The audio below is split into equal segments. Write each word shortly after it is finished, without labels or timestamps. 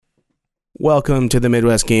Welcome to the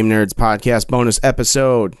Midwest Game Nerds podcast bonus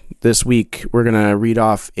episode. This week, we're going to read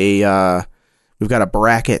off we've got a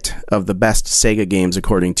bracket of the best Sega games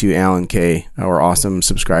according to Alan K., our awesome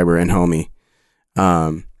subscriber and homie.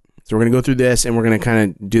 So we're going to go through this and we're going to kind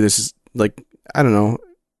of do this like, I don't know.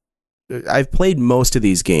 I've played most of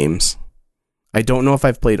these games. I don't know if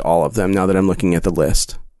I've played all of them now that I'm looking at the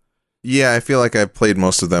list. Yeah, I feel like I've played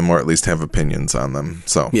most of them or at least have opinions on them.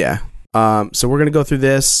 So yeah. So we're going to go through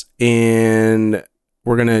this and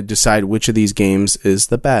we're going to decide which of these games is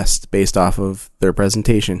the best based off of their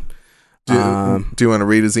presentation. Do you want to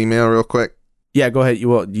read his email real quick? Yeah, go ahead.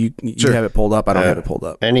 You Sure. have it pulled up. I don't have it pulled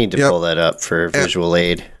up. I need to pull that up for visual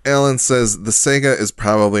aid. Alan says, the Sega is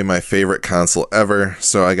probably my favorite console ever,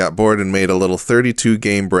 so I got bored and made a little 32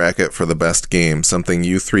 game bracket for the best game, something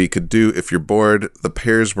you three could do if you're bored. The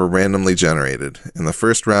pairs were randomly generated. In the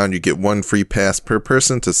first round, you get one free pass per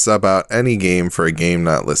person to sub out any game for a game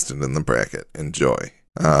not listed in the bracket. Enjoy.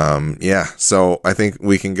 So I think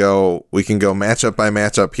we can go matchup by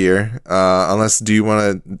matchup here.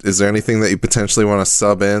 Is there anything that you potentially want to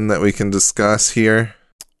sub in that we can discuss here?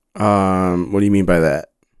 What do you mean by that?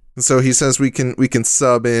 So he says we can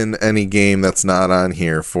sub in any game that's not on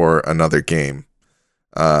here for another game.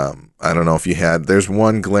 I don't know if there's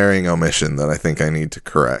one glaring omission that I think I need to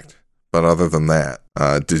correct. But other than that,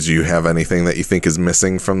 did you have anything that you think is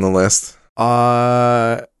missing from the list?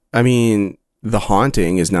 I mean, The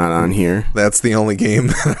Haunting is not on here. That's the only game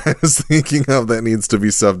that I was thinking of that needs to be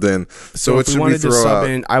subbed in. So if we wanted to sub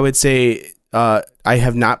in, I would say I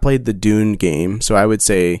have not played the Dune game, so I would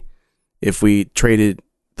say if we traded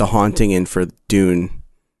The Haunting in for Dune,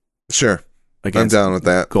 sure, I'm down with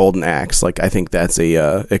that. Golden Axe, I think that's a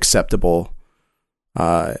acceptable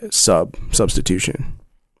substitution.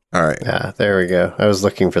 All right. Yeah, there we go. I was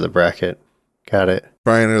looking for the bracket. Got it.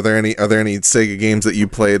 Brian, are there any Sega games that you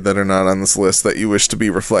played that are not on this list that you wish to be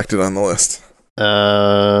reflected on the list?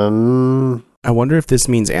 I wonder if this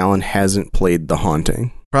means Alan hasn't played The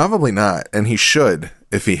Haunting. Probably not, and he should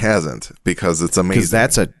if he hasn't, because it's amazing.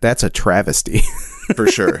 Because that's a travesty. For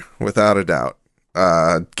sure, without a doubt.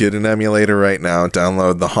 Get an emulator right now,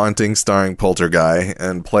 download The Haunting starring Poltergeist,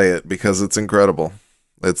 and play it because it's incredible.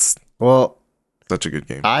 It's such a good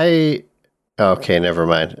game. Okay, never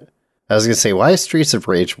mind. I was going to say, why is Streets of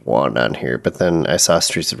Rage 1 on here? But then I saw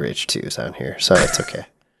Streets of Rage 2 is on here, so it's okay.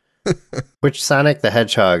 Which Sonic the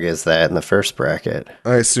Hedgehog is that in the first bracket?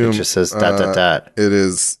 I assume it just says ... It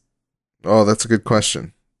is... Oh, that's a good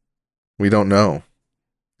question. We don't know.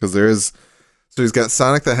 Because there is... So he's got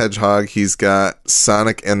Sonic the Hedgehog, he's got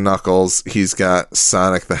Sonic and Knuckles, he's got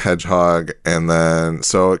Sonic the Hedgehog, and then...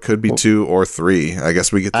 So it could be 2 or 3. I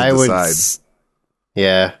guess we get to decide.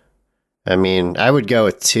 Yeah. I mean, I would go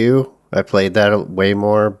with 2. I played that way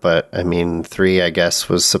more, but I mean, 3, I guess,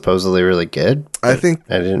 was supposedly really good. I think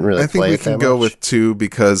I didn't really play it that much. I think we can go with 2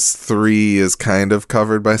 because 3 is kind of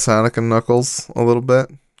covered by Sonic and Knuckles a little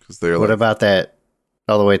bit. What about that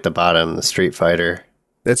all the way at the bottom, the Street Fighter?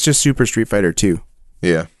 That's just Super Street Fighter 2.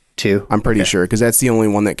 Yeah. 2? I'm pretty sure, because that's the only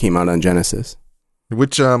one that came out on Genesis.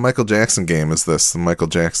 Which Michael Jackson game is this? Michael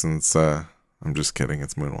Jackson's... I'm just kidding,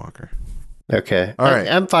 it's Moonwalker. Okay. All right.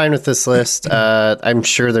 I'm fine with this list. I'm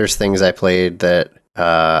sure there's things I played that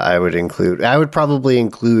I would include. I would probably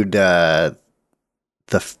include the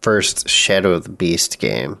first Shadow of the Beast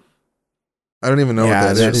game. I don't even know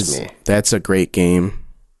what that is. That's a great game.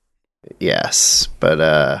 Yes, but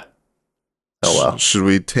oh well. Should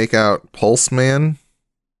we take out Pulse Man?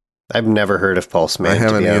 I've never heard of Pulse Man, I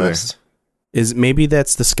haven't to be either. honest. Maybe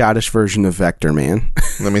that's the Scottish version of Vector Man.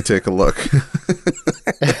 Let me take a look.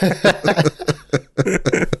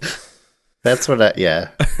 That's what yeah.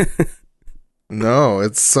 No,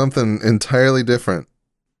 it's something entirely different.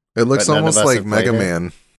 It looks almost like Mega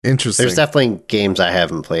Man. Interesting. There's definitely games I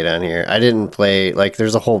haven't played on here. I didn't play,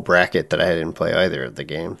 there's a whole bracket that I didn't play either of the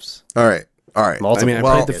games. All right. I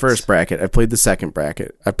played the first bracket. I played the second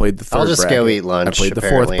bracket. I played the third bracket. I'll just go eat lunch. I played the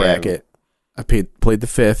fourth bracket. I played the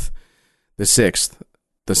fifth, the sixth,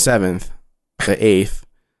 the seventh, the eighth,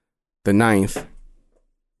 the ninth,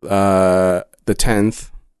 the 10th.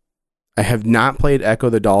 I have not played Echo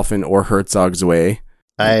the Dolphin or Herzog's Way.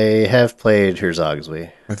 I have played Herzog's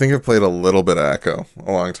Way. I think I've played a little bit of Echo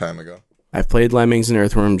a long time ago. I've played Lemmings and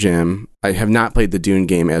Earthworm Jim. I have not played the Dune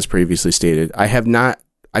game as previously stated. I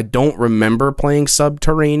don't remember playing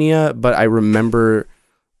Subterranea, but I remember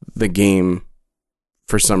the game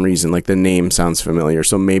for some reason. The name sounds familiar,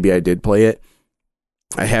 so maybe I did play it.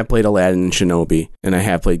 I have played Aladdin and Shinobi, and I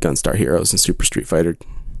have played Gunstar Heroes and Super Street Fighter.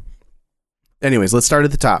 Anyways, let's start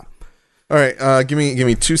at the top. All right, give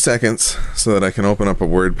me 2 seconds so that I can open up a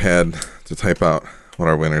WordPad to type out what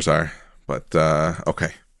our winners are. But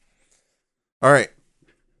okay. All right.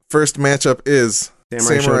 First matchup is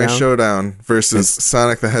Samurai Showdown versus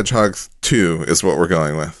Sonic the Hedgehog 2 is what we're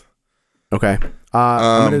going with. Okay.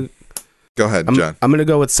 Go ahead, John. I'm going to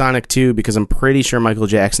go with Sonic 2 because I'm pretty sure Michael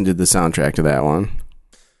Jackson did the soundtrack to that one.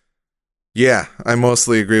 Yeah, I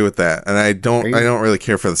mostly agree with that. And I don't really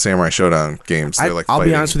care for the Samurai Showdown games. They're I'll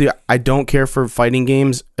be honest with you, I don't care for fighting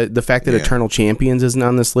games. The fact that Eternal Champions isn't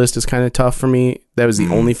on this list is kind of tough for me. That was the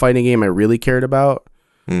only fighting game I really cared about.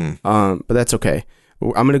 But that's okay.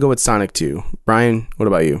 I'm going to go with Sonic 2. Brian, what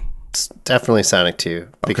about you? It's definitely Sonic 2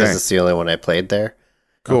 because it's the only one I played there.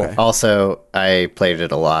 Cool. Okay. Also, I played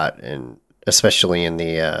it a lot, and especially in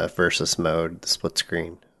the versus mode, the split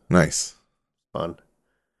screen. Nice. Fun.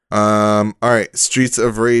 All right. Streets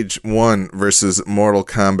of Rage 1 versus Mortal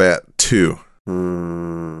Kombat 2.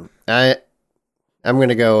 I'm going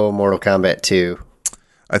to go Mortal Kombat 2.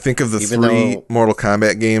 I think of the three Mortal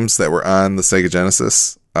Kombat games that were on the Sega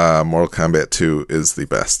Genesis, Mortal Kombat 2 is the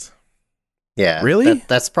best. Yeah. Really?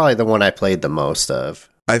 That's probably the one I played the most of.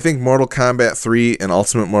 I think Mortal Kombat 3 and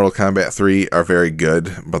Ultimate Mortal Kombat 3 are very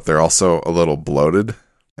good, but they're also a little bloated.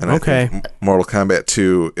 And I think Mortal Kombat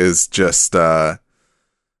 2 is just the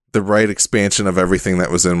right expansion of everything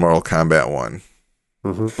that was in Mortal Kombat 1.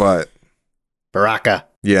 Mm-hmm. But Baraka.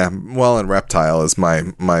 Yeah, well, and Reptile is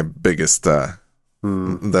my biggest.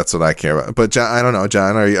 That's what I care about. But John, I don't know,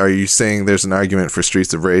 John. Are you saying there's an argument for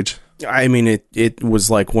Streets of Rage? I mean, it was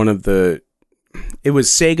like one of the. It was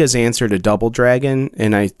Sega's answer to Double Dragon,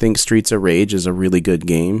 and I think Streets of Rage is a really good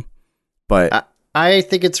game. But I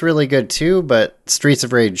think it's really good too, but Streets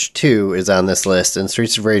of Rage 2 is on this list, and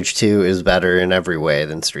Streets of Rage 2 is better in every way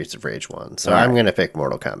than Streets of Rage 1. So I'm going to pick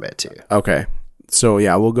Mortal Kombat 2. Okay. So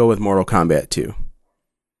yeah, we'll go with Mortal Kombat 2.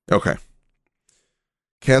 Okay.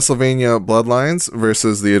 Castlevania Bloodlines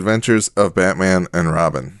versus The Adventures of Batman and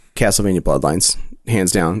Robin. Castlevania Bloodlines,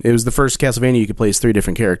 hands down. It was the first Castlevania you could play as 3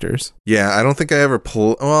 different characters. Yeah, I don't think I ever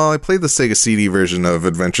I played the Sega CD version of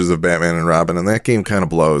Adventures of Batman and Robin, and that game kind of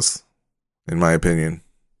blows, in my opinion,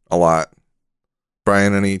 a lot.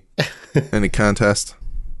 Brian, any contest?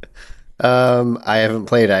 I haven't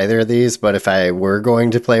played either of these, but if I were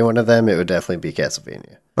going to play one of them, it would definitely be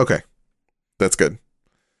Castlevania. Okay, that's good.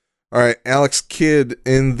 All right, Alex Kidd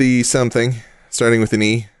in the something, starting with an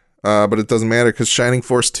E, but it doesn't matter because Shining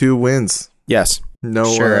Force 2 wins. Yes. No,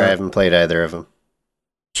 I haven't played either of them.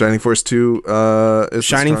 Shining Force 2 is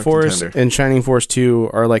Shining Force contender. And Shining Force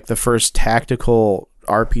 2 are like the first tactical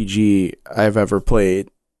RPG I've ever played.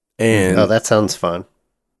 And that sounds fun.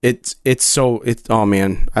 Oh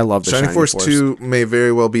man, I love the Shining Force 2 may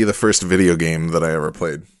very well be the first video game that I ever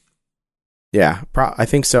played. Yeah, I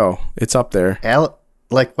think so. It's up there.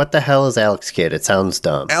 What the hell is Alex Kidd? It sounds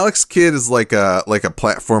dumb. Alex Kidd is like a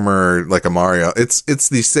platformer, like a Mario. It's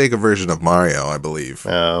the Sega version of Mario, I believe.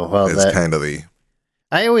 Oh, well, it's kind of the.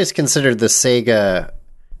 I always considered the Sega,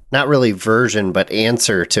 not really version, but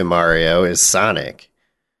answer to Mario is Sonic.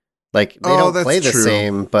 Like they don't play the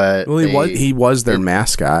same, but he was their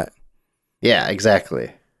mascot. Yeah,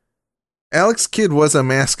 exactly. Alex Kidd was a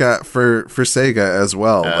mascot for Sega as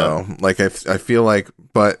well, though. Like I feel like,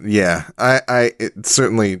 but yeah, I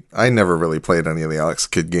never really played any of the Alex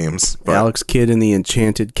Kidd games. But Alex Kidd in the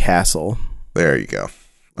Enchanted Castle. There you go.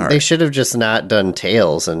 They should have just not done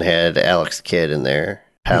Tails and had Alex Kidd in there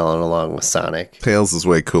palling along with Sonic. Tails is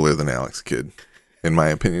way cooler than Alex Kidd, in my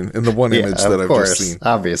opinion. In the one image that I've just seen,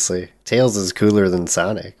 obviously, Tails is cooler than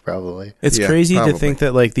Sonic. Probably. It's crazy to think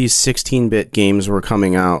that like these 16-bit games were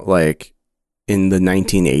coming out like in the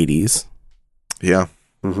 1980s. Yeah.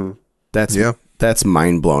 Mm-hmm. That's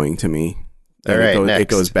mind-blowing to me. All right, it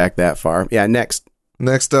goes back that far. Yeah, next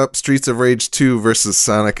up, Streets of Rage 2 versus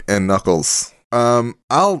Sonic and Knuckles.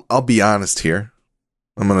 I'll be honest here.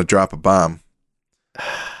 I'm going to drop a bomb.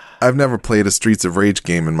 I've never played a Streets of Rage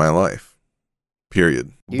game in my life.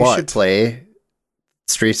 Period. You should play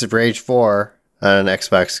Streets of Rage 4 on an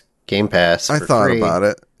Xbox Game Pass for I thought free. About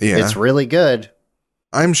it. Yeah. It's really good.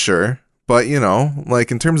 I'm sure. But, like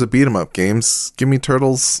in terms of beat-em-up games, give me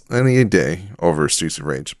Turtles any day over Streets of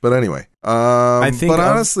Rage. But anyway.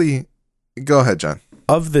 Honestly, go ahead, John.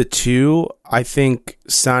 Of the two, I think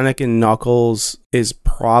Sonic and Knuckles is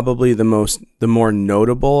probably the more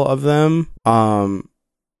notable of them.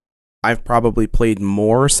 I've probably played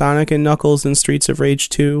more Sonic and Knuckles than Streets of Rage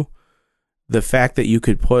 2. The fact that you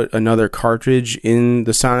could put another cartridge in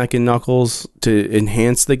the Sonic and Knuckles to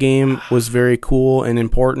enhance the game was very cool and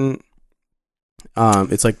important.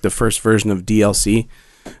 It's like the first version of DLC.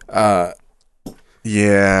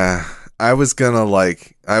 Yeah, I was gonna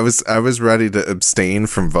I was ready to abstain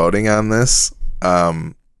from voting on this. But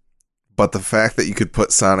but the fact that you could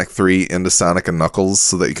put Sonic 3 into Sonic and Knuckles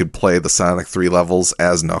so that you could play the Sonic 3 levels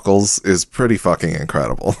as Knuckles is pretty fucking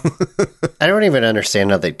incredible. I don't even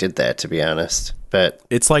understand how they did that, to be honest. But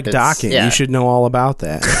It's like docking. yeah. You should know all about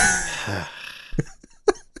that.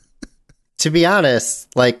 To be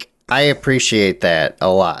honest, like, I appreciate that a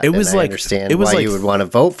lot. It was and I like- understand it was why like- you would want to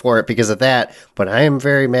vote for it because of that. But I am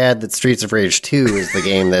very mad that Streets of Rage 2 is the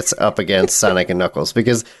game that's up against Sonic and Knuckles,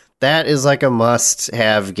 because that is like a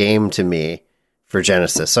must-have game to me for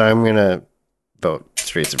Genesis. So I'm gonna vote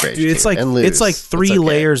Streets of Rage. Dude, it's 2 like and lose. it's like three okay.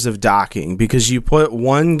 layers of docking, because you put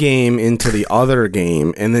one game into the other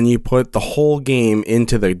game, and then you put the whole game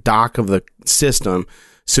into the dock of the system,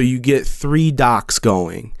 so you get 3 docks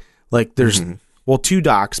going. Like there's two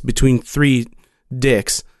docks between 3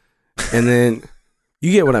 dicks, and then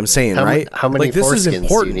you get what I'm saying, right? How many like, this is foreskins do you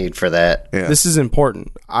important. need for that? Yeah. This is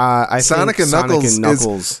important. I Sonic think and Knuckles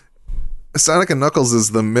Knuckles Sonic and Knuckles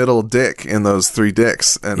is the middle dick in those 3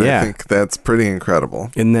 dicks, and Yeah. I think that's pretty incredible.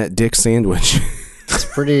 in that dick sandwich. It's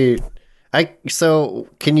pretty. So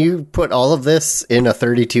can you put all of this in a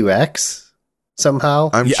 32X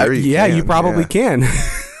somehow? I'm sure you yeah, can. you probably can.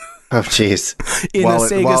 Oh, jeez. In While a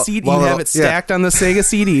it- Sega while- CD, while you it- have it yeah. stacked on the Sega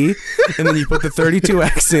CD, and then you put the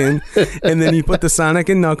 32X in, and then you put the Sonic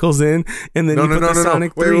and Knuckles in, and then No, you no, put no, the no, no.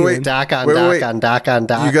 Sonic Wait, 3 wait, wait. in. Dock on Wait, dock wait. on dock on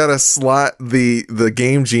dock. You gotta slot the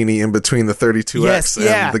Game Genie in between the 32X Yes,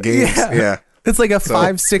 yeah, and the games. yeah. Yeah. It's like a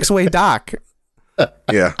 5-6-way dock.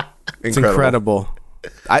 Yeah. It's incredible.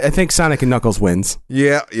 I think Sonic and Knuckles wins.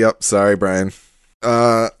 Yeah, yep. Sorry, Brian.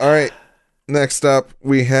 All right. Next up,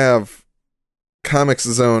 we have Comics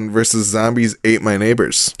Zone versus Zombies Ate My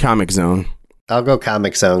Neighbors. Comic Zone. I'll go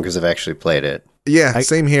Comic Zone because I've actually played it. Yeah,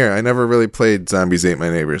 same here. I never really played Zombies Ate My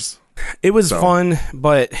Neighbors. It was So. fun,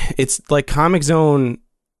 but it's like Comic Zone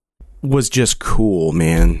was just cool,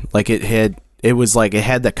 man. Like it had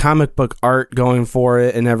the comic book art going for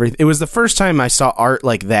it and everything. It was the first time I saw art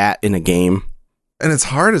like that in a game. And it's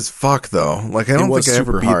hard as fuck, though. Like, I don't was think I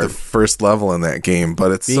ever super beat hard. the first level in that game,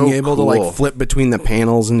 but it's Being so able to cool. like flip between the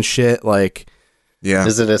panels and shit, like Yeah.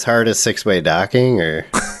 Is it as hard as 6-way docking or?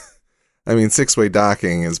 I mean, 6-way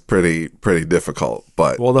docking is pretty difficult,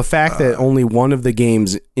 but well, the fact that only one of the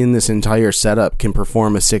games in this entire setup can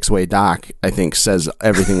perform a 6-way dock, I think says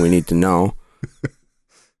everything we need to know.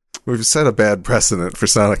 we've set a bad precedent for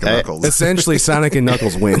Sonic and Hey, Knuckles. Essentially, Sonic and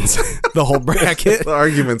Knuckles wins the whole bracket. The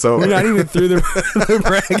argument's over. We're not even through the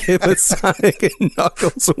bracket, but Sonic and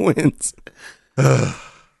Knuckles wins.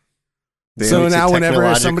 So It's a now whenever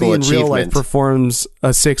technological somebody in real life achievement. performs a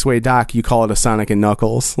 6-way dock, you call it a Sonic and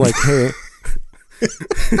Knuckles. Like, hey,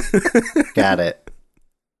 Got it.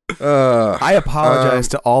 I apologize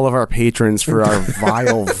to all of our patrons for our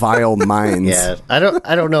vile minds. Yeah, I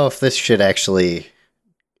don't know if this should actually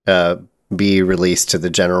be released to the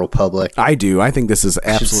general public. I do. I think this is Should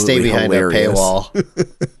absolutely stay behind hilarious. a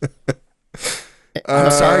paywall.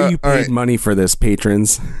 I'm sorry you all paid right. money for this,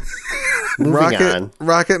 patrons. Moving on.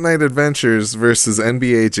 Rocket Knight Adventures versus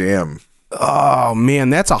NBA Jam. Oh man,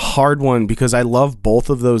 that's a hard one because I love both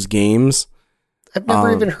of those games. I've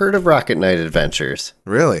never even heard of Rocket Knight Adventures.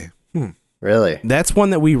 Really? Really? That's one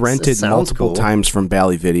that we rented sounds multiple cool. times from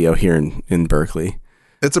Bally Video here in Berkeley.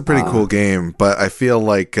 It's a pretty cool game, but I feel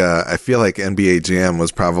like NBA Jam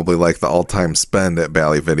was probably like the all-time spend at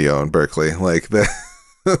Bally Video in Berkeley. Like the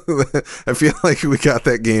I feel like we got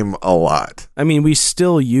that game a lot. I mean, we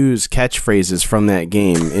still use catchphrases from that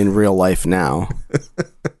game in real life now.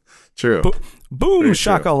 True. Boom Very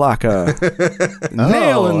true. shakalaka.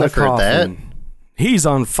 Nail in the I've heard that. coffin. He's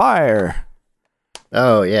on fire.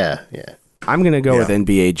 Oh, yeah. I'm going to go Yeah. with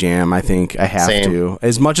NBA Jam. I think I have Same. to.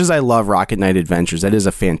 As much as I love Rocket Knight Adventures, that is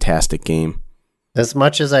a fantastic game. As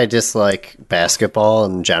much as I dislike basketball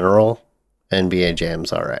in general, NBA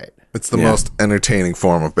Jam's all right. It's the Yeah. most entertaining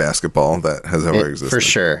form of basketball that has ever existed. For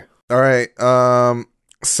sure. All right.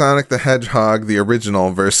 Sonic the Hedgehog, the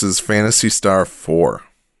original, versus Phantasy Star 4.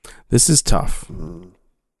 This is tough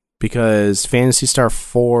because Phantasy Star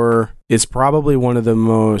 4 is probably one of the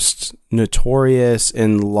most notorious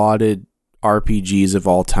and lauded RPGs of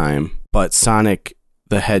all time, but Sonic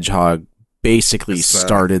the Hedgehog basically It's,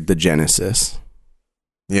 started the genesis.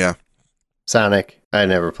 Yeah. Sonic. I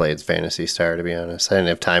never played Phantasy Star, to be honest. I didn't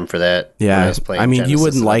have time for that. when Yeah, was playing I mean, you Genesis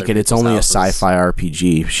wouldn't in like other it. It's people's only houses. a sci-fi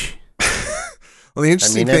RPG. Well, the I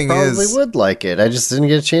interesting mean, I thing probably is would like it. I just didn't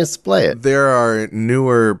get a chance to play it. there are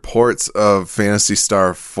newer ports of Phantasy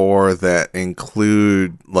Star 4 that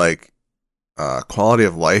include like quality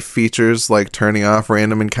of life features, like turning off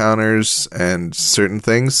random encounters and certain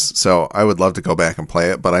things. So I would love to go back and play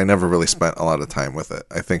it, but I never really spent a lot of time with it.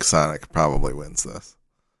 I think Sonic probably wins this.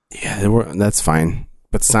 Yeah, that's fine.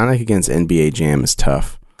 But Sonic against NBA Jam is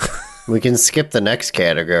tough. We can skip the next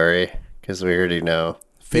category because we already know.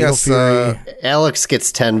 Fatal Fury. Alex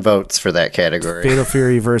gets 10 votes for that category. Fatal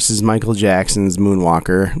Fury versus Michael Jackson's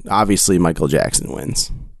Moonwalker. Obviously, Michael Jackson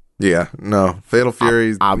wins. Yeah, no. Fatal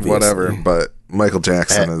Fury, Obviously. whatever. But Michael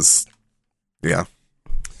Jackson is, yeah.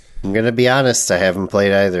 I'm going to be honest, I haven't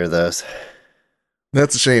played either of those.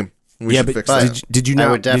 That's a shame. We should fix that. Did you I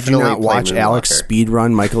not? would Did you definitely not play watch Alex Moonwalker.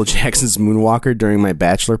 speedrun Michael Jackson's Moonwalker during my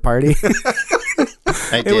bachelor party?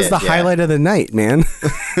 It was the highlight of the night, man.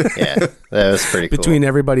 Yeah, that was pretty cool. Between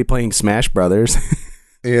everybody playing Smash Brothers.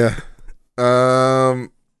 Yeah. Road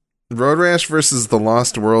Rash versus The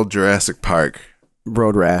Lost World Jurassic Park.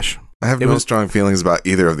 Road Rash. I have no strong feelings about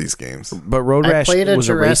either of these games. But Road I Rash played was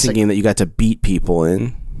a racing Jurassic- game that you got to beat people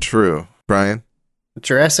in. True. Brian?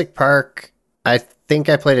 Jurassic Park, I think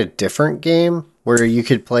I played a different game where you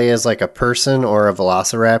could play as like a person or a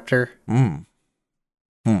velociraptor.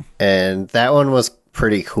 And that one was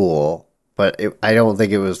pretty cool, but I don't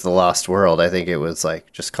think it was The Lost World. I think it was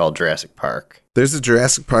like just called Jurassic Park. There's a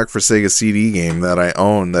Jurassic Park for Sega CD game that I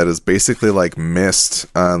own that is basically like Myst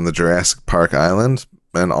on the Jurassic Park island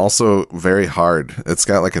and also very hard. It's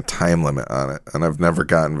got like a time limit on it, and I've never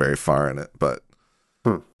gotten very far in it, but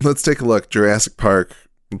let's take a look. Jurassic Park,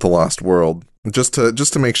 The Lost World. Just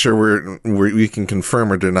to make sure we can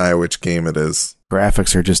confirm or deny which game it is.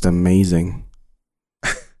 Graphics are just amazing.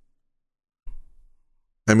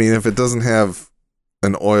 I mean, if it doesn't have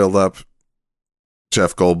an oiled up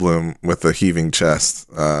Jeff Goldblum with a heaving chest,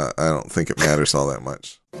 I don't think it matters all that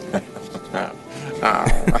much.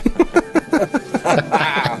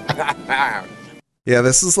 Yeah,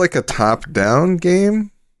 this is like a top-down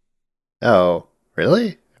game. Oh,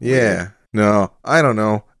 really? Yeah. No, I don't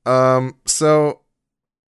know. So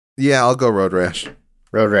yeah, I'll go Road Rash.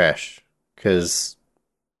 Road Rash. Because,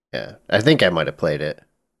 yeah, I think I might have played it.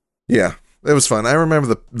 Yeah, it was fun. I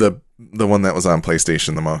remember the one that was on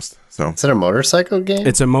PlayStation the most. So Is it a motorcycle game?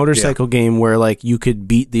 It's a motorcycle game where like you could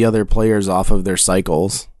beat the other players off of their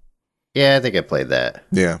cycles. Yeah, I think I played that.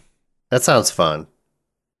 yeah. That sounds fun.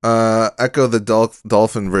 Echo the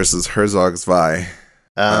Dolphin versus Herzog Zwei.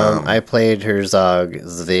 I played Herzog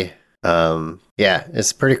Zvi. Yeah,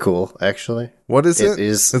 it's pretty cool, actually. What is it?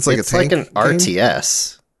 Is, It's like a tank like an game?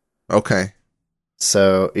 RTS. Okay.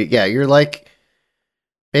 So, yeah, you're like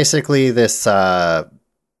basically this,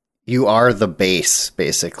 you are the base,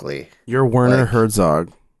 basically. You're Werner Like-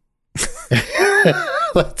 Herzog.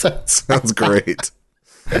 Sounds great.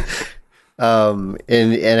 And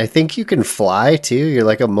I think you can fly too. You're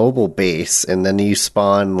like a mobile base, and then you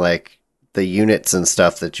spawn like the units and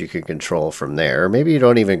stuff that you can control from there. Or maybe you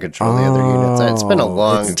don't even control the other units. It's been a Oh,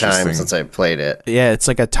 long that's time interesting. since I played it. Yeah, it's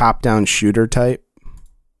like a top-down shooter type.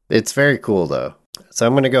 It's very cool though. So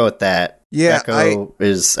I'm gonna go with that. Yeah, Echo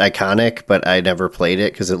is iconic, but I never played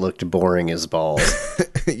it because it looked boring as balls.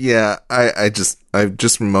 Yeah, I just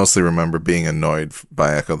mostly remember being annoyed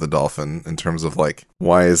by Echo the Dolphin in terms of like,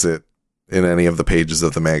 why is it in any of the pages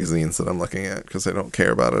of the magazines that I'm looking at? Because I don't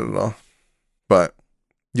care about it at all. But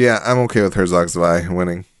yeah, I'm okay with Herzog Zwei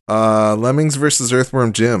winning. Lemmings versus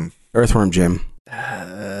Earthworm Jim. Earthworm Jim.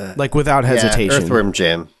 Like without hesitation. Yeah, Earthworm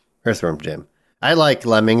Jim. Earthworm Jim. I like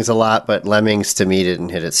Lemmings a lot, but Lemmings to me didn't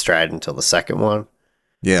hit its stride until the second one.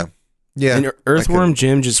 Yeah. Yeah. And Earthworm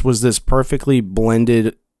Jim just was this perfectly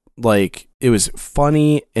blended, like, it was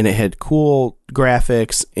funny and it had cool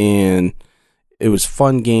graphics and it was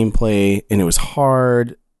fun gameplay and it was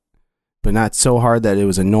hard, but not so hard that it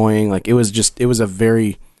was annoying. Like,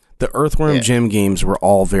 the Earthworm Jim games were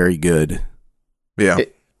all very good. Yeah.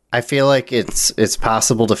 I feel like it's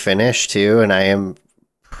possible to finish too, and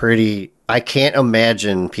I can't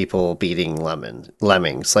imagine people beating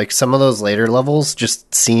Lemmings. Like some of those later levels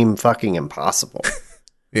just seem fucking impossible.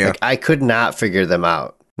 Yeah. Like I could not figure them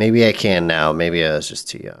out. Maybe I can now. Maybe I was just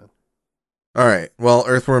too young. All right. Well,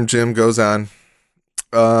 Earthworm Jim goes on.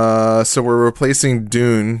 So we're replacing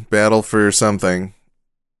Dune, Battle for Something,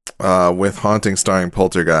 with Haunting starring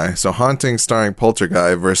Poltergeist. So Haunting starring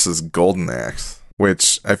Poltergeist versus Golden Axe,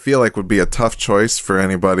 which I feel like would be a tough choice for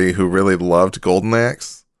anybody who really loved Golden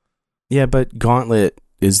Axe. Yeah, but Gauntlet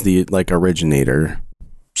is the, like, originator.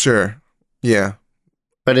 Sure. Yeah.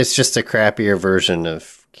 But it's just a crappier version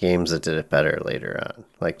of games that did it better later on,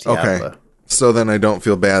 like Diablo. Okay. So then I don't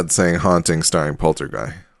feel bad saying Haunting starring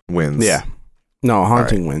Poltergeist wins. Yeah. No,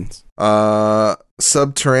 Haunting wins.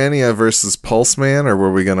 Subterranea versus Pulseman, or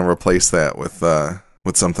were we going to replace that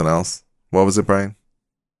with something else? What was it, Brian?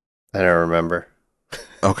 I don't remember.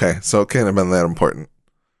 Okay, so it can't have been that important.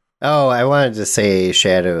 Oh, I wanted to say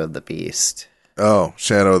Shadow of the Beast. Oh,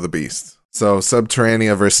 Shadow of the Beast. So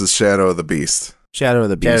Subterranea versus Shadow of the Beast. Shadow of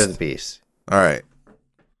the Beast. Shadow of the Beast. All right.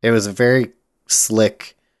 It was a very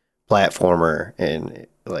slick platformer, and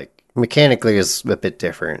like mechanically is a bit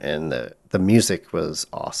different, and the music was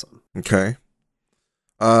awesome. Okay.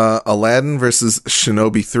 Aladdin versus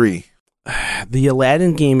Shinobi 3. The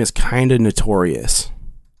Aladdin game is kind of notorious.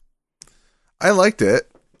 I liked it.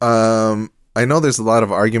 I know there's a lot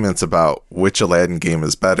of arguments about which Aladdin game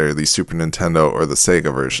is better, the Super Nintendo or the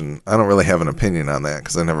Sega version. I don't really have an opinion on that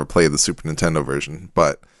because I never played the Super Nintendo version,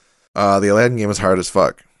 but the Aladdin game is hard as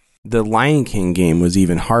fuck. The Lion King game was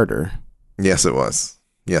even harder. Yes, it was.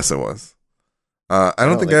 I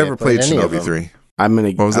don't think I ever played Shinobi 3.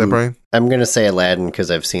 What was that, Brian? I'm gonna say Aladdin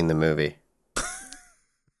because I've seen the movie,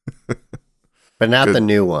 but not the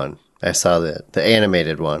new one. I saw the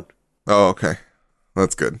animated one. Oh, okay,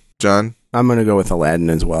 that's good. John? I'm gonna go with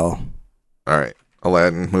Aladdin as well. All right,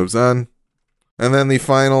 Aladdin moves on, and then the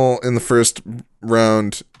final in the first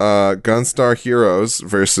round: Gunstar Heroes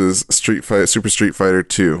versus Super Street Fighter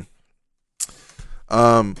 2.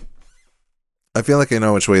 I feel like I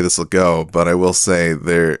know which way this will go, but I will say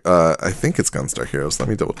I think it's Gunstar Heroes. Let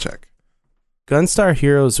me double check. Gunstar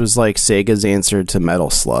Heroes was like Sega's answer to Metal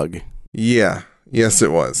Slug. Yeah. Yes,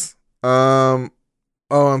 it was. I'm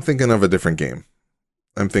thinking of a different game.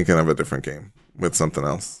 With something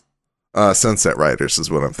else. Sunset Riders is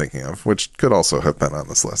what I'm thinking of, which could also have been on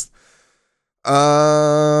this list.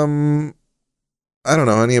 I don't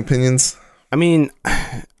know. Any opinions? I mean,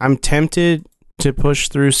 I'm tempted to push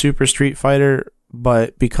through Super Street Fighter,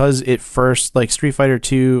 but because Street Fighter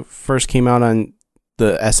 2 first came out on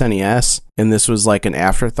the SNES, and this was like an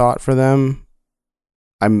afterthought for them,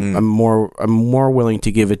 I'm more willing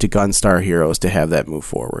to give it to Gunstar Heroes to have that move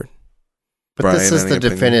forward. But Brian, this is the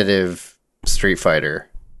opinion? Definitive Street Fighter,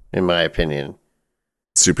 in my opinion.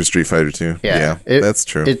 Super Street Fighter 2. Yeah, that's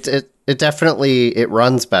true. It definitely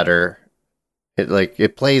runs better.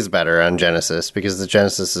 It plays better on Genesis because the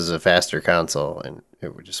Genesis is a faster console and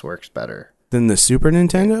it just works better Than the Super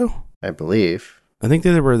Nintendo? I believe. I think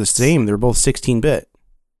they were the same. They were both 16-bit.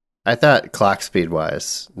 I thought clock speed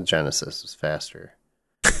wise, the Genesis was faster,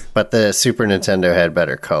 but the Super Nintendo had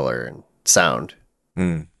better color and sound.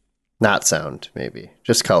 Not sound, maybe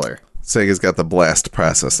just color. Sega's got the blast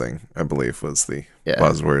processing, I believe, was the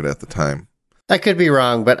buzzword at the time. I could be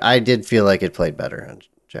wrong, but I did feel like it played better on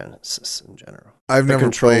Genesis in general. I've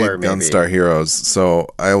never played Gunstar Heroes, so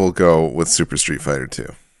I will go with Super Street Fighter 2.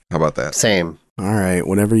 How about that? Same. All right,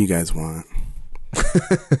 whatever you guys want.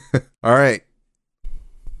 All right.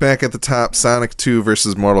 Back at the top, Sonic 2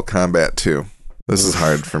 versus Mortal Kombat 2. This is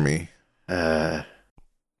hard for me. I'm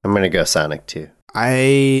going to go Sonic 2.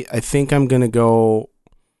 I think I'm going to go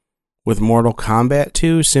with Mortal Kombat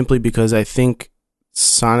 2 simply because I think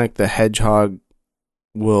Sonic the Hedgehog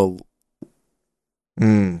will...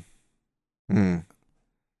 You're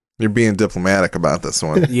being diplomatic about this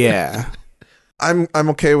one. Yeah. I'm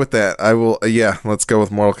okay with that. I will, let's go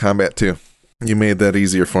with Mortal Kombat 2. You made that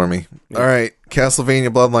easier for me. Yeah. All right, Castlevania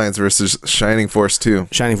Bloodlines versus Shining Force 2.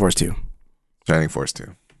 Shining Force 2. Shining Force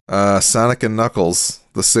 2. Sonic and Knuckles,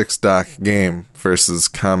 the 6-dock game versus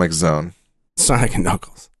Comic Zone. Sonic and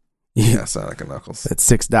Knuckles. Yeah, Sonic and Knuckles. That's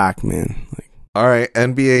 6-dock, man. All right,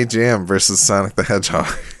 NBA Jam versus Sonic the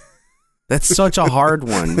Hedgehog. That's such a hard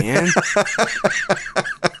one, man.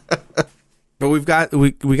 But we got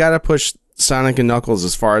to push Sonic and Knuckles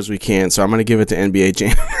as far as we can, so I'm going to give it to NBA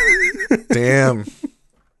Jam. Damn.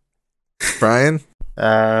 Brian?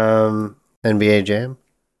 NBA Jam.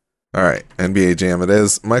 All right, NBA Jam it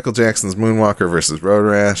is. Michael Jackson's Moonwalker versus Road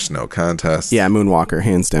Rash, no contest. Yeah, Moonwalker,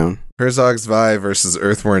 hands down. Herzog's Vi versus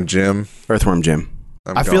Earthworm Jim. Earthworm Jim.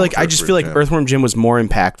 I feel like Earthworm Jim was more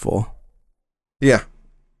impactful. Yeah.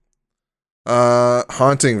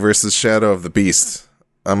 Haunting versus Shadow of the Beast.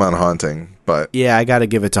 I'm on Haunting, but yeah, I got to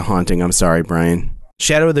give it to Haunting. I'm sorry, Brian.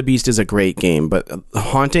 Shadow of the Beast is a great game, but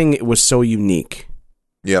Haunting was so unique.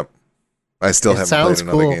 Yep. I still haven't played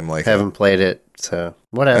another game like it. Haven't played it, so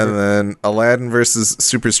whatever. And then Aladdin versus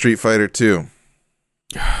Super Street Fighter 2.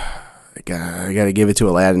 I got to give it to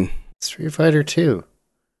Aladdin. Street Fighter 2.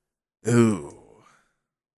 Ooh.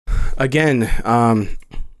 Again,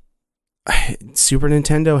 Super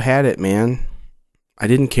Nintendo had it, man. I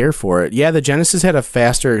didn't care for it. Yeah, the Genesis had a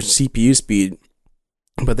faster CPU speed,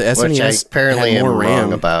 but the SNES apparently had more am RAM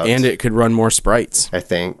wrong about. and it could run more sprites. I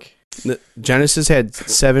think the Genesis had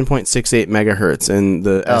 7.68 megahertz, and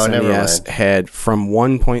the SNES had from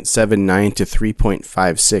 1.79 to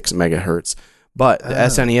 3.56 megahertz. But the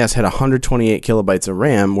SNES had 128 kilobytes of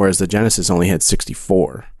RAM, whereas the Genesis only had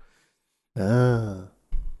 64. All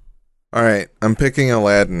right, I'm picking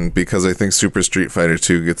Aladdin because I think Super Street Fighter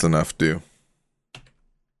 2 gets enough due.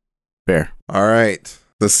 fair. All right.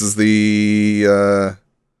 This is the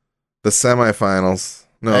semifinals.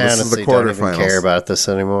 No, I this is the honestly don't even care quarterfinals. about this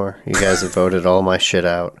anymore. You guys have voted all my shit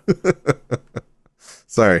out.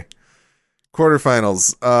 Sorry.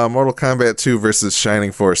 Quarterfinals. Mortal Kombat 2 versus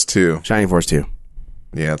Shining Force 2. Shining Force 2.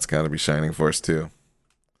 Yeah, it's got to be Shining Force 2.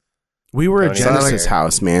 We were a Don't even Genesis care.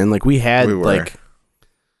 house, man. Like we had We were.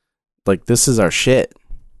 like this is our shit.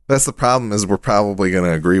 That's the problem, is we're probably going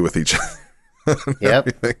to agree with each other. on Yep.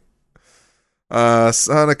 everything.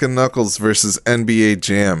 Sonic and Knuckles versus NBA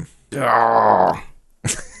Jam. Oh.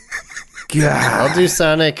 God. I'll do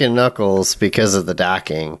Sonic and Knuckles because of the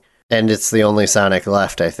docking. And it's the only Sonic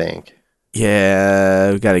left, I think.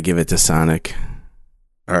 Yeah, we got to give it to Sonic.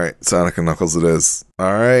 All right, Sonic and Knuckles it is.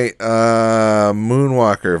 All right,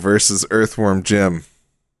 Moonwalker versus Earthworm Jim.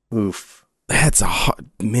 Oof. That's a hard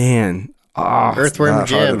man. Oh, Earthworm Not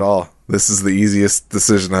hard Jim. at all. This is the easiest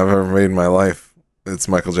decision I've ever made in my life. It's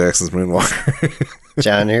Michael Jackson's Moonwalker.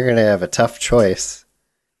 John, you're going to have a tough choice.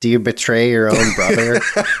 Do you betray your own brother?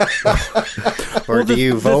 Or Well, do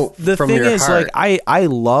you vote the from thing your is, heart? like, I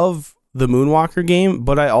love the Moonwalker game,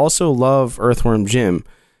 but I also love Earthworm Jim.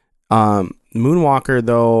 Moonwalker,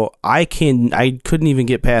 though, I couldn't even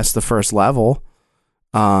get past the first level,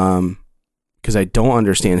 because I don't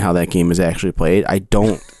understand how that game is actually played. I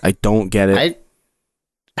don't get it.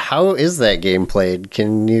 How is that game played?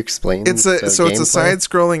 Can you explain? It's the a gameplay?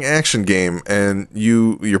 side-scrolling action game, and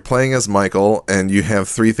you're playing as Michael, and you have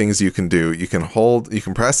three things you can do. You can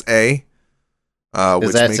press A, Is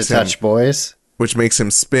which that makes to touch boys? which makes him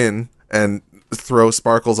spin and throw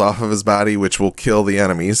sparkles off of his body, which will kill the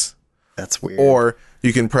enemies. That's weird. Or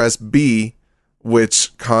you can press B,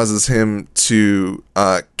 which causes him to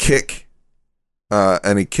kick,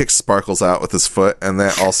 and he kicks sparkles out with his foot, and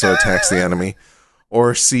that also attacks the enemy.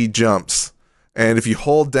 Or C, jumps. And if you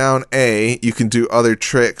hold down A, you can do other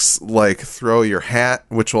tricks like throw your hat,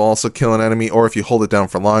 which will also kill an enemy. Or if you hold it down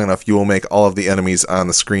for long enough, you will make all of the enemies on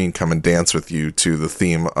the screen come and dance with you to the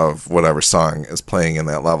theme of whatever song is playing in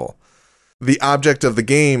that level. The object of the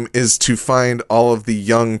game is to find all of the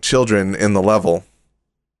young children in the level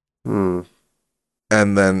and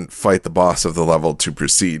then fight the boss of the level to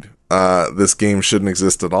proceed. This game shouldn't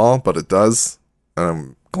exist at all, but it does.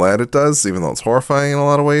 I'm glad it does, even though it's horrifying in a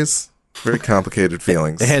lot of ways. Very complicated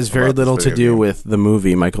feelings. It has very about this little to video do game. with the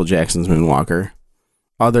movie Michael Jackson's Moonwalker,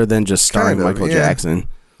 other than just starring Kind of, Michael yeah. Jackson.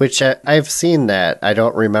 Which I've seen that. I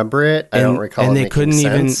don't remember it. I don't recall. And it they making couldn't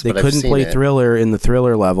sense, they but I've couldn't seen play it. Thriller in the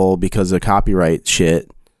Thriller level because of copyright shit.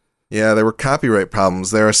 Yeah, there were copyright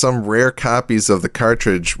problems. There are some rare copies of the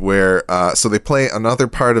cartridge where, so they play another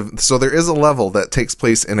part of, so there is a level that takes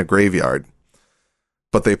place in a graveyard,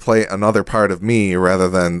 but they play another part of me rather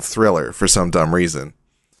than Thriller for some dumb reason.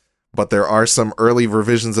 But there are some early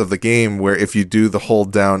revisions of the game where if you do the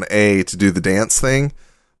hold down A to do the dance thing,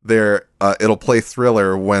 there it'll play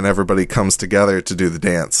Thriller when everybody comes together to do the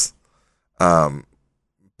dance. But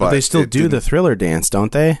they still do the Thriller dance,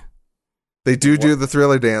 don't they? They do the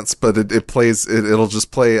Thriller dance, but it plays. It'll just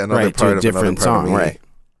play another Right, to part a of different another part song, of me. right?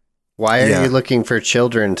 Why are Yeah. you looking for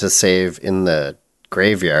children to save in the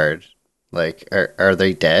graveyard? Like, are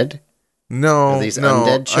they dead? No, Are these no.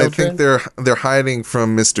 undead I think children? they're hiding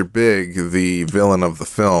from Mr. Big, the villain of the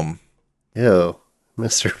film. Ew,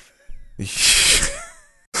 Mr.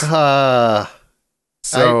 Ah,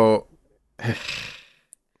 So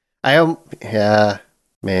yeah,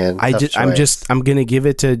 man. tough choice. I'm gonna give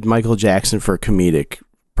it to Michael Jackson for comedic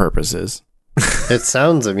purposes. It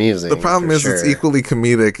sounds amusing. the problem for is it's sure. equally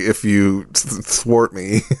comedic if you thwart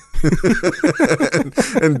me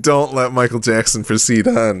and don't let Michael Jackson proceed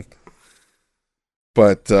on.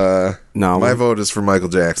 But No, my vote is for Michael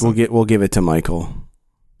Jackson. we'll give it to Michael.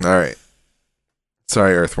 All right.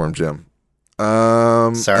 Sorry, Earthworm Jim. Sorry,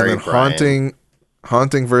 and then Brian.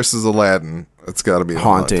 Haunting versus Aladdin. It's got to be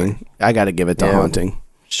Haunting. I got to give it to Yeah. Haunting.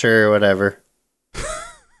 Sure, whatever.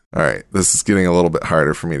 All right, this is getting a little bit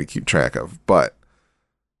harder for me to keep track of, but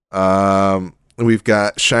we've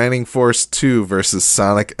got Shining Force 2 versus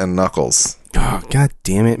Sonic and Knuckles. Oh, God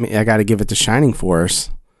damn it! I got to give it to Shining Force.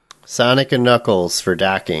 Sonic and Knuckles for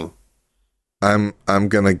docking. I'm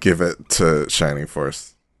gonna give it to Shining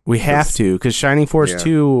Force. We have to, because Shining Force Yeah.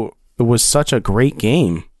 2 was such a great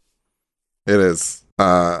game. It is.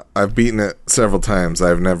 I've beaten it several times.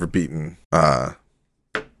 I've never beaten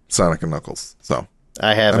Sonic and Knuckles. So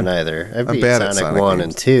I haven't either. I I'm beat bad at Sonic Sonic 1 games.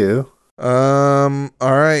 and 2. all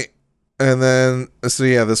right. And then, so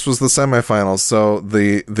yeah, this was the semifinals. So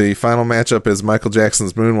the final matchup is Michael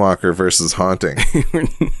Jackson's Moonwalker versus Haunting.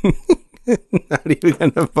 Not even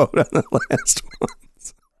gonna vote on the last one.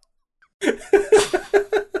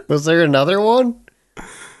 Was there another one?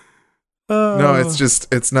 No,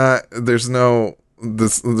 it's not. There's no.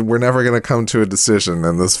 This. We're never going to come to a decision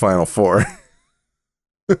in this Final Four.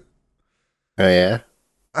 Oh yeah.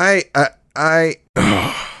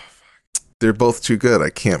 They're both too good. I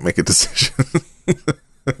can't make a decision.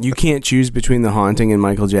 You can't choose between The Haunting and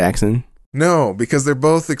Michael Jackson? No, because they're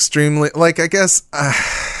both extremely, like, I guess,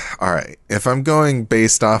 all right, if I'm going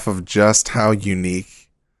based off of just how unique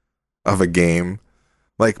of a game,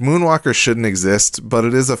 like, Moonwalker shouldn't exist, but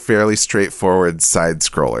it is a fairly straightforward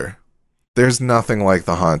side-scroller. There's nothing like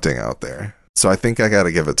The Haunting out there. So I think I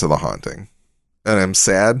gotta give it to The Haunting. And I'm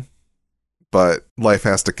sad, but life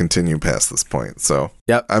has to continue past this point, so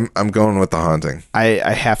yep. I'm going with The Haunting.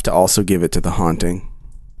 I have to also give it to The Haunting.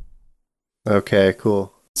 Okay,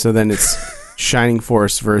 cool. So then it's Shining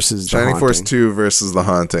Force versus The Shining Haunting. Force 2 versus The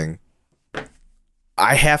Haunting.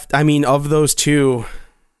 Of those two,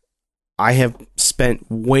 I have spent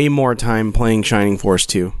way more time playing Shining Force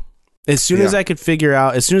 2. As soon as I figured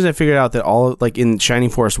out that all, like in Shining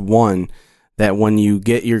Force 1, that when you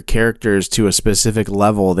get your characters to a specific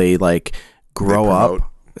level, they like grow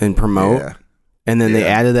up and promote. Yeah. And then they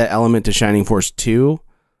added that element to Shining Force 2,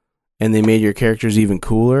 and they made your characters even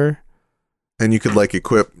cooler. And you could like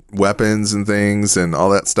equip weapons and things and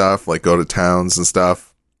all that stuff, like go to towns and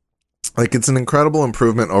stuff. Like it's an incredible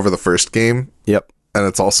improvement over the first game. Yep. And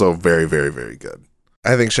it's also very, very, very good.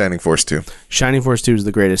 I think Shining Force 2. Shining Force 2 is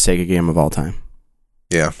the greatest Sega game of all time.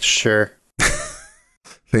 Yeah. Sure.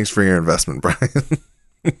 Thanks for your investment, Brian.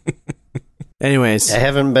 Anyways. I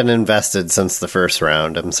haven't been invested since the first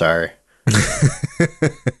round. I'm sorry.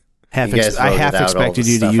 I half expected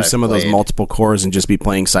you to use some of those multiple cores and just be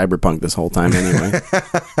playing Cyberpunk this whole time anyway.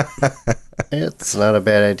 It's not a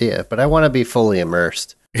bad idea, but I want to be fully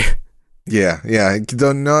immersed. Yeah.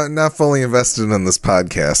 Not fully invested in this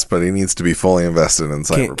podcast, but he needs to be fully invested in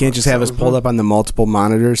Cyberpunk. Can't just have us pulled up on the multiple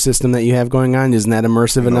monitor system that you have going on? Isn't that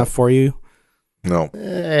immersive enough for you? No.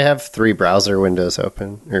 I have 3 browser windows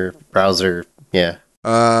open, or browser, yeah.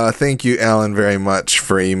 Thank you, Alan, very much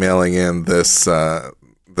for emailing in this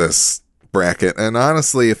bracket. And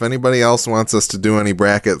honestly, if anybody else wants us to do any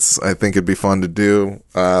brackets, I think it'd be fun to do.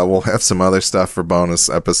 We'll have some other stuff for bonus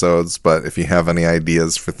episodes, but if you have any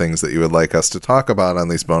ideas for things that you would like us to talk about on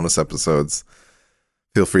these bonus episodes,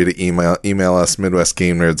 feel free to email us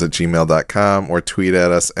midwestgamenerds@gmail.com or tweet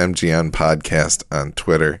at us MGN Podcast on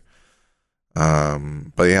Twitter.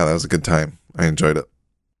 But yeah, that was a good time. I enjoyed it.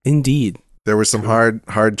 Indeed. There were some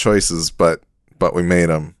hard choices, but we made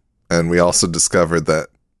them. And we also discovered that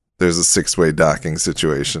there's a 6-way docking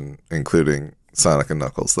situation, including Sonic and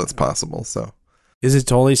Knuckles. That's possible. So, is it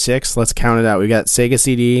totally 6? Let's count it out. We got Sega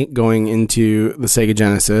CD going into the Sega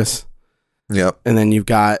Genesis. Yep. And then you've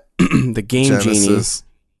got the Game Genesis. Genie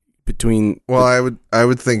between. Well, I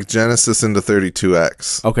would think Genesis into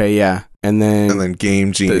 32X. Okay, yeah, and then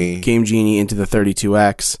Game Genie. The Game Genie into the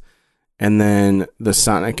 32X, and then the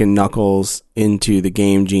Sonic and Knuckles into the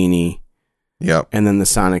Game Genie. Yep. And then the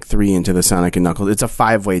Sonic 3 into the Sonic and Knuckles. It's a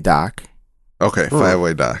 5-way dock. Okay,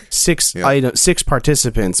 5-way dock. 6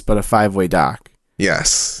 participants, but a 5-way dock.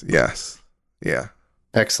 Yes. Yeah.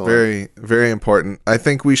 Excellent. Very, very important. I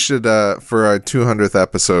think we should, for our 200th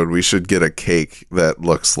episode, we should get a cake that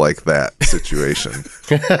looks like that situation.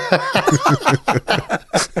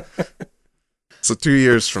 So 2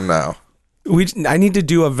 years from now. I need to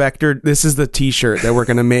do a vector. This is the T-shirt that we're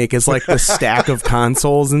gonna make. It's like the stack of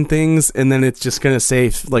consoles and things, and then it's just gonna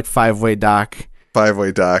say like 5-way dock.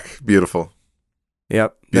 5-way dock. Beautiful.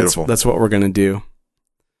 Yep. Beautiful. That's what we're gonna do.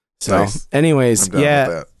 So, nice. Anyways, I'm down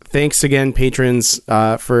with that. Thanks again, patrons,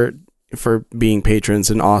 for being patrons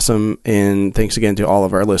and awesome, and thanks again to all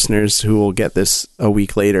of our listeners who will get this a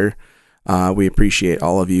week later. We appreciate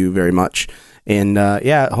all of you very much. And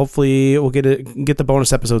hopefully we'll get the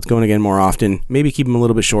bonus episodes going again more often. Maybe keep them a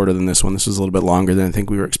little bit shorter than this one. This was a little bit longer than I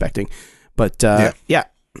think we were expecting. But that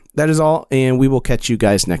is all, and we will catch you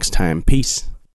guys next time. Peace.